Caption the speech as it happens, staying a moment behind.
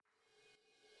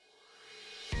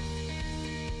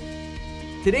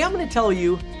Today I'm going to tell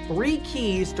you 3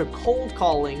 keys to cold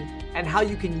calling and how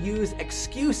you can use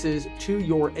excuses to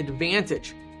your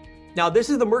advantage. Now, this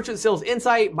is the Merchant Sales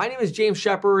Insight. My name is James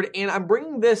Shepard, and I'm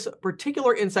bringing this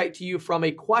particular insight to you from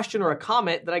a question or a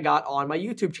comment that I got on my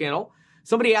YouTube channel.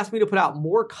 Somebody asked me to put out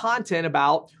more content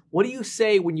about what do you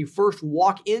say when you first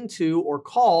walk into or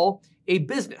call a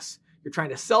business. You're trying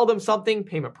to sell them something,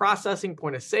 payment processing,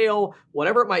 point of sale,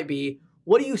 whatever it might be.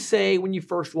 What do you say when you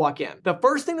first walk in? The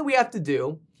first thing that we have to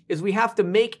do is we have to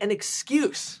make an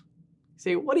excuse.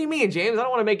 Say, what do you mean, James? I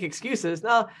don't want to make excuses.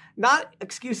 No, not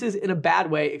excuses in a bad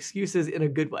way, excuses in a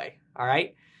good way, all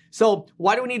right? So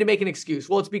why do we need to make an excuse?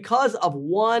 Well, it's because of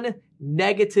one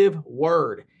negative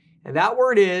word, and that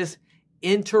word is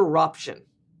interruption.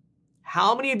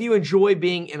 How many of you enjoy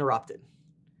being interrupted?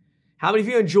 How many of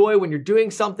you enjoy when you're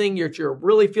doing something, you're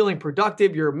really feeling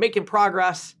productive, you're making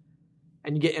progress,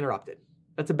 and you get interrupted?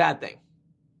 That's a bad thing,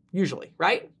 usually,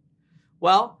 right?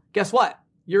 Well, guess what?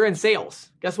 You're in sales.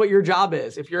 Guess what your job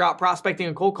is if you're out prospecting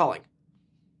and cold calling?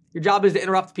 Your job is to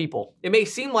interrupt people. It may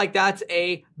seem like that's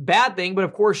a bad thing, but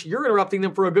of course you're interrupting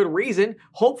them for a good reason.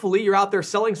 Hopefully you're out there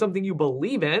selling something you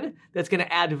believe in that's going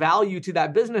to add value to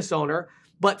that business owner,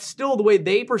 but still the way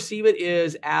they perceive it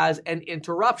is as an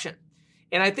interruption.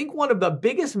 And I think one of the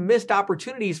biggest missed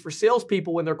opportunities for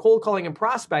salespeople when they're cold calling and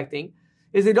prospecting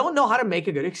is they don't know how to make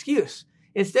a good excuse.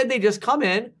 Instead, they just come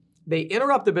in, they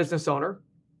interrupt the business owner,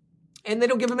 and they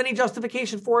don't give them any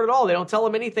justification for it at all. They don't tell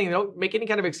them anything. They don't make any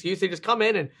kind of excuse. They just come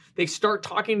in and they start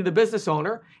talking to the business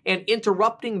owner and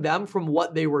interrupting them from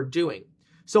what they were doing.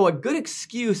 So a good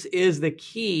excuse is the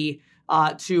key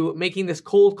to making this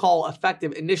cold call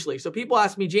effective initially. So people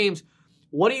ask me, James,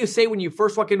 what do you say when you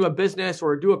first walk into a business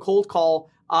or do a cold call?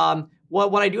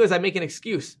 What I do is I make an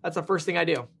excuse. That's the first thing I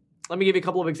do. Let me give you a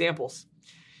couple of examples.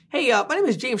 Hey, my name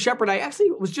is James Shepard. I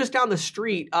actually was just down the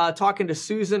street talking to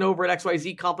Susan over at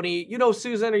XYZ Company. You know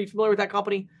Susan? Are you familiar with that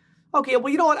company? Okay,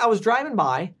 well, you know what? I was driving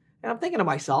by, and I'm thinking to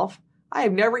myself, I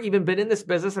have never even been in this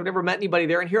business. I've never met anybody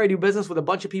there, and here I do business with a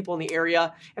bunch of people in the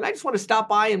area, and I just want to stop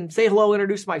by and say hello,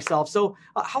 introduce myself. So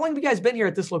how long have you guys been here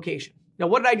at this location? Now,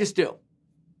 what did I just do?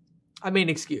 I made an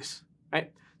excuse,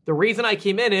 right? The reason I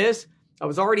came in is I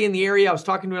was already in the area. I was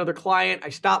talking to another client. I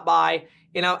stopped by,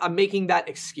 and I'm making that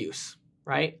excuse,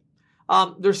 right?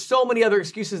 There's so many other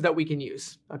excuses that we can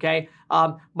use, okay?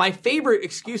 My favorite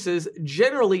excuses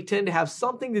generally tend to have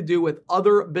something to do with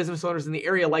other business owners in the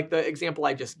area, like the example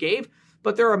I just gave,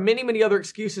 but there are many, many other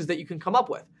excuses that you can come up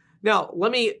with. Now,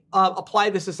 let me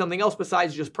apply this to something else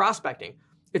besides just prospecting.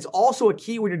 It's also a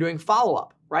key when you're doing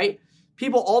follow-up, right?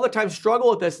 People all the time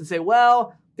struggle with this and say,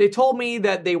 well, they told me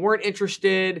that they weren't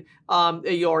interested,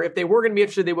 or if they were going to be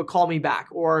interested, they would call me back,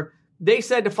 or they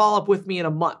said to follow up with me in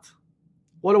a month.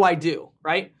 What do I do,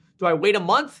 right? Do I wait a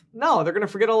month? No, they're going to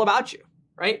forget all about you,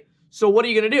 right? So what are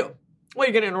you going to do? Well,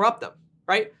 you're going to interrupt them,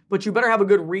 right? But you better have a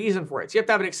good reason for it. So you have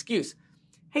to have an excuse.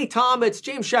 Hey, Tom, it's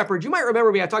James Shepard. You might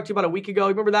remember me. I talked to you about a week ago.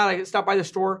 Remember that? I stopped by the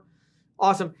store.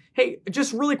 Awesome. Hey,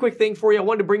 just really quick thing for you. I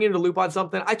wanted to bring you into the loop on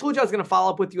something. I told you I was going to follow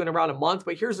up with you in around a month,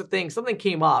 but here's the thing. Something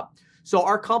came up. So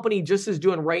our company just is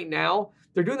doing right now.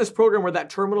 They're doing this program where that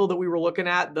terminal that we were looking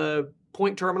at, the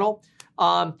Point Terminal,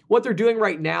 what they're doing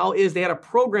right now is they had a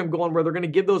program going where they're going to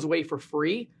give those away for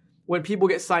free when people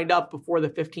get signed up before the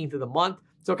 15th of the month.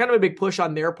 So kind of a big push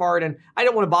on their part. And I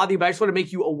don't want to bother you, but I just want to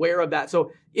make you aware of that.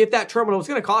 So if that terminal is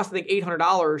going to cost, I think,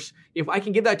 $800, if I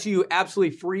can give that to you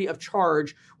absolutely free of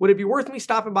charge, would it be worth me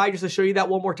stopping by just to show you that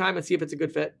one more time and see if it's a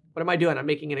good fit? What am I doing? I'm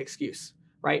making an excuse,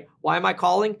 right? Why am I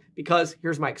calling? Because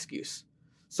here's my excuse.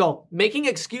 So making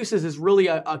excuses is really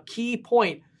a key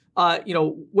point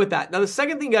with that. Now, the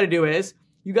second thing you got to do is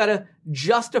you got to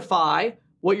justify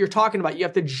what you're talking about. You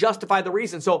have to justify the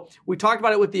reason. So we talked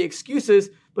about it with the excuses,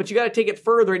 but you got to take it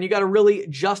further and you got to really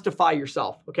justify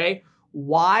yourself, okay?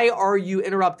 Why are you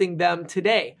interrupting them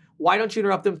today? Why don't you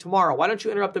interrupt them tomorrow? Why don't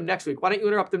you interrupt them next week? Why don't you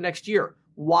interrupt them next year?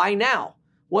 Why now?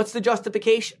 What's the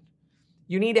justification?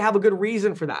 You need to have a good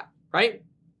reason for that, right?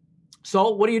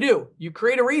 So what do? You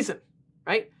create a reason,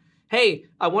 right? Hey,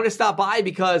 I want to stop by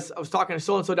because I was talking to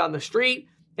so-and-so down the street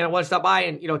and I want to stop by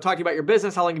and, talk to you about your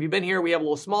business. How long have you been here? We have a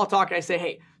little small talk. And I say,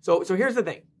 hey, so here's the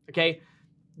thing, okay?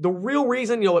 The real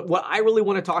reason, what I really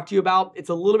want to talk to you about, it's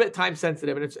a little bit time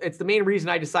sensitive. And it's the main reason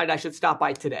I decided I should stop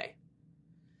by today.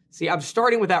 See, I'm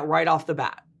starting with that right off the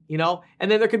bat. And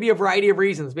then there could be a variety of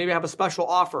reasons. Maybe I have a special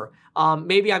offer.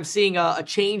 Maybe I'm seeing a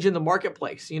change in the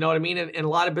marketplace. You know what I mean? And a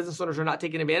lot of business owners are not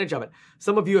taking advantage of it.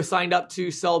 Some of you have signed up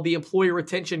to sell the employee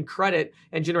retention credit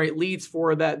and generate leads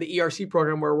for the ERC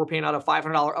program where we're paying out a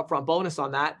 $500 upfront bonus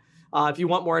on that. If you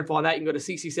want more info on that, you can go to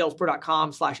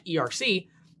ccsalespro.com/ERC.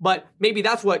 But maybe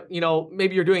that's what,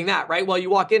 maybe you're doing that, right? Well,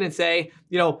 you walk in and say,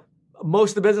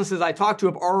 most of the businesses I talk to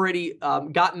have already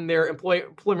gotten their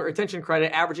employment retention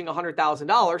credit averaging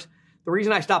 $100,000. The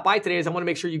reason I stopped by today is I want to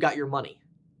make sure you got your money,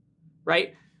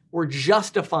 right? We're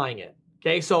justifying it,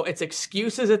 okay? So it's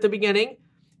excuses at the beginning,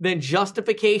 then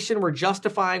justification. We're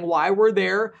justifying why we're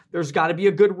there. There's got to be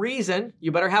a good reason.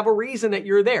 You better have a reason that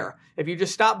you're there. If you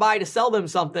just stop by to sell them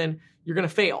something, you're going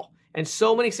to fail. And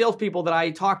so many salespeople that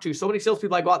I talk to, so many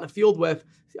salespeople I go out in the field with,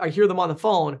 I hear them on the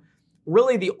phone,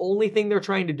 really the only thing they're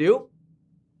trying to do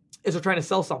is they're trying to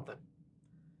sell something.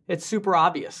 It's super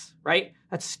obvious, right?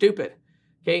 That's stupid.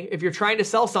 Okay. If you're trying to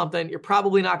sell something, you're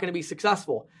probably not going to be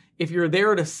successful. If you're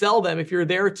there to sell them, if you're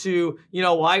there to,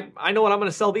 I know what I'm going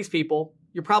to sell these people,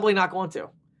 you're probably not going to.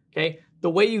 Okay. The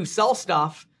way you sell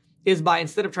stuff is by,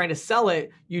 instead of trying to sell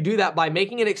it, you do that by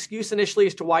making an excuse initially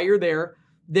as to why you're there,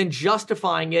 then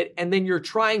justifying it, and then you're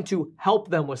trying to help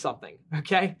them with something.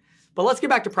 Okay. But let's get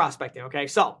back to prospecting. Okay.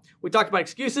 So we talked about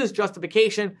excuses,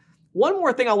 justification. One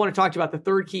more thing I want to talk to you about, the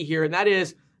third key here, and that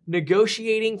is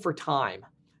negotiating for time.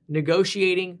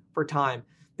 Negotiating for time.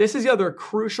 This is the other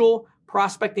crucial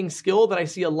prospecting skill that I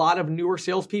see a lot of newer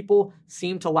salespeople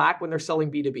seem to lack when they're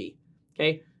selling B2B.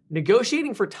 Okay.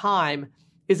 Negotiating for time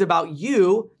is about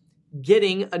you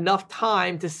getting enough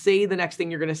time to say the next thing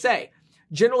you're going to say.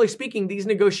 Generally speaking, these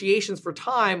negotiations for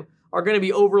time are going to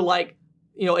be over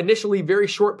initially very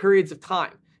short periods of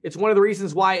time. It's one of the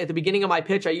reasons why at the beginning of my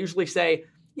pitch, I usually say,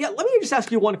 yeah, let me just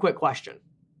ask you one quick question.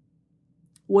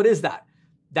 What is that?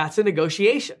 That's a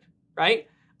negotiation, right?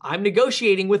 I'm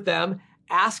negotiating with them,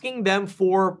 asking them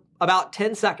for about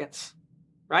 10 seconds,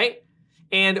 right?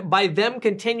 And by them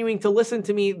continuing to listen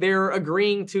to me, they're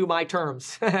agreeing to my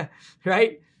terms,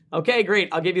 right? Okay, great.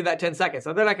 I'll give you that 10 seconds.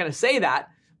 Now, they're not going to say that,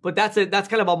 but that's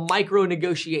kind of a micro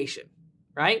negotiation,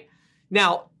 right?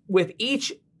 Now, with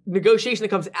each negotiation that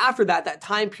comes after that, that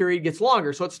time period gets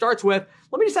longer. So it starts with,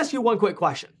 let me just ask you one quick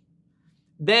question.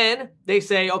 Then they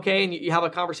say, okay, and you have a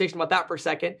conversation about that for a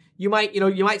second. You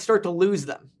might start to lose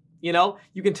them. You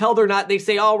can tell they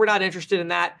say, oh, we're not interested in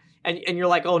that. And you're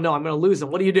like, oh no, I'm going to lose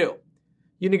them. What do?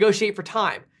 You negotiate for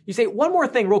time. You say, one more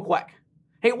thing real quick.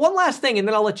 Hey, one last thing, and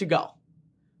then I'll let you go.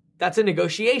 That's a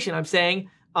negotiation. I'm saying,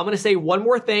 I'm going to say one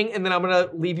more thing, and then I'm going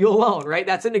to leave you alone, right?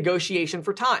 That's a negotiation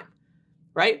for time,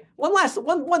 right?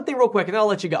 One thing real quick, and then I'll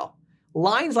let you go.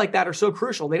 Lines like that are so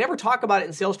crucial. They never talk about it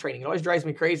in sales training. It always drives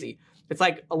me crazy. It's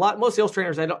like most sales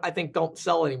trainers I think don't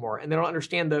sell anymore, and they don't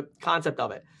understand the concept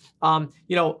of it.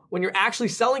 When you're actually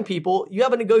selling people, you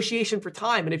have a negotiation for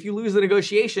time. And if you lose the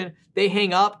negotiation, they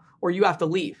hang up or you have to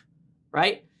leave,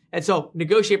 right? And so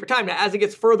negotiate for time. Now, as it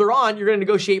gets further on, you're going to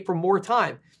negotiate for more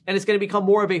time, and it's going to become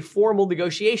more of a formal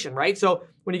negotiation, right? So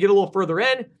when you get a little further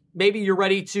in, maybe you're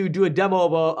ready to do a demo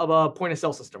of a point of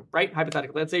sale system, right?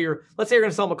 Hypothetically, let's say you're going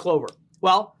to sell them a Clover.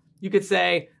 Well, you could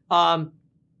say, hey,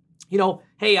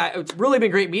 it's really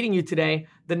been great meeting you today.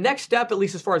 The next step, at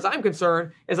least as far as I'm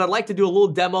concerned, is I'd like to do a little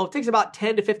demo. It takes about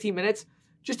 10 to 15 minutes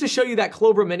just to show you that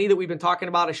Clover Mini that we've been talking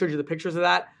about. I showed you the pictures of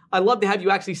that. I'd love to have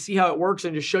you actually see how it works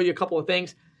and just show you a couple of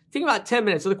things. Take about 10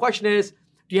 minutes. So the question is,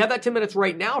 do you have that 10 minutes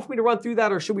right now for me to run through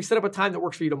that, or should we set up a time that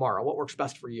works for you tomorrow? What works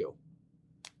best for you,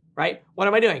 right? What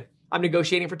am I doing? I'm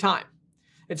negotiating for time.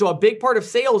 And so a big part of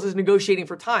sales is negotiating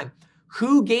for time.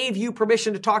 Who gave you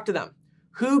permission to talk to them?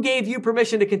 Who gave you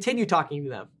permission to continue talking to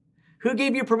them? Who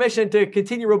gave you permission to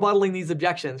continue rebuttaling these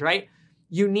objections, right?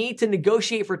 You need to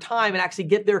negotiate for time and actually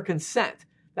get their consent.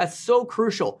 That's so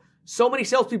crucial. So many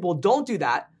salespeople don't do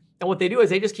that. And what they do is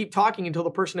they just keep talking until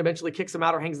the person eventually kicks them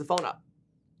out or hangs the phone up.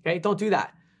 Okay, don't do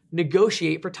that.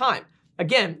 Negotiate for time.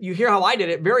 Again, you hear how I did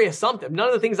it, very assumptive. None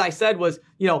of the things I said was,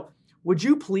 would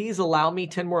you please allow me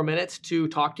 10 more minutes to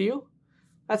talk to you?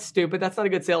 That's stupid. That's not a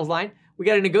good sales line. We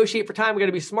got to negotiate for time. We got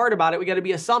to be smart about it. We got to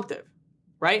be assumptive,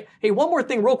 right? Hey, one more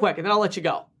thing real quick, and then I'll let you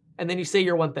go. And then you say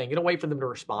your one thing. You don't wait for them to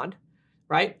respond,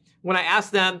 right? When I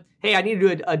ask them, hey, I need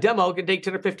to do a demo, it can take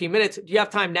 10 or 15 minutes. Do you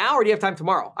have time now or do you have time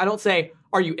tomorrow? I don't say,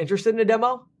 are you interested in a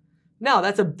demo? No,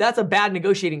 that's a bad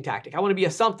negotiating tactic. I want to be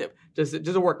assumptive. Does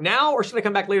it work now or should I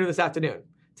come back later this afternoon?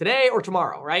 Today or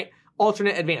tomorrow, right?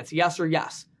 Alternate advance, yes or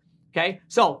yes. Okay,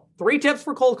 so 3 tips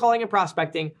for cold calling and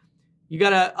prospecting. You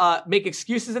got to make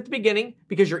excuses at the beginning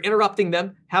because you're interrupting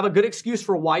them. Have a good excuse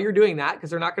for why you're doing that because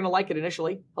they're not going to like it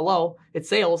initially. Hello, it's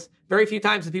sales. Very few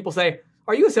times do people say,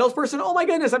 are you a salesperson? Oh my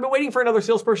goodness, I've been waiting for another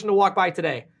salesperson to walk by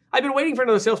today. I've been waiting for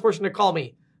another salesperson to call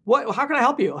me. What? How can I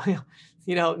help you?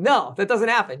 No, that doesn't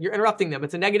happen. You're interrupting them.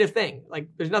 It's a negative thing. Like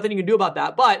there's nothing you can do about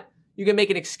that, but you can make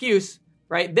an excuse,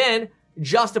 right? Then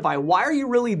justify. Why are you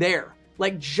really there?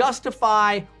 Like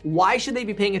justify why should they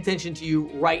be paying attention to you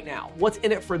right now? What's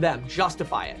in it for them?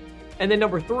 Justify it. And then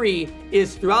number 3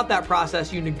 is throughout that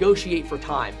process, you negotiate for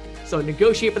time. So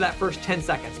negotiate for that first 10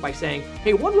 seconds by saying,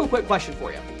 hey, one real quick question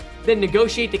for you. Then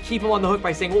negotiate to keep them on the hook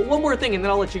by saying, well, one more thing and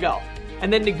then I'll let you go.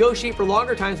 And then negotiate for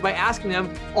longer times by asking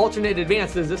them alternate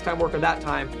advances, this time work or that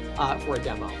time for a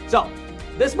demo. So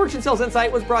this Merchant Sales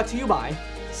Insight was brought to you by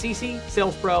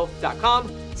ccsalespro.com.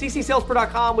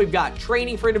 ccsalespro.com, we've got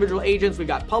training for individual agents, we've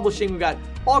got publishing, we've got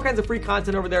all kinds of free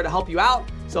content over there to help you out.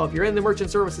 So if you're in the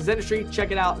merchant services industry, check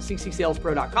it out,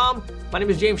 ccsalespro.com. My name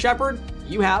is James Shepard.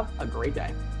 You have a great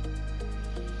day.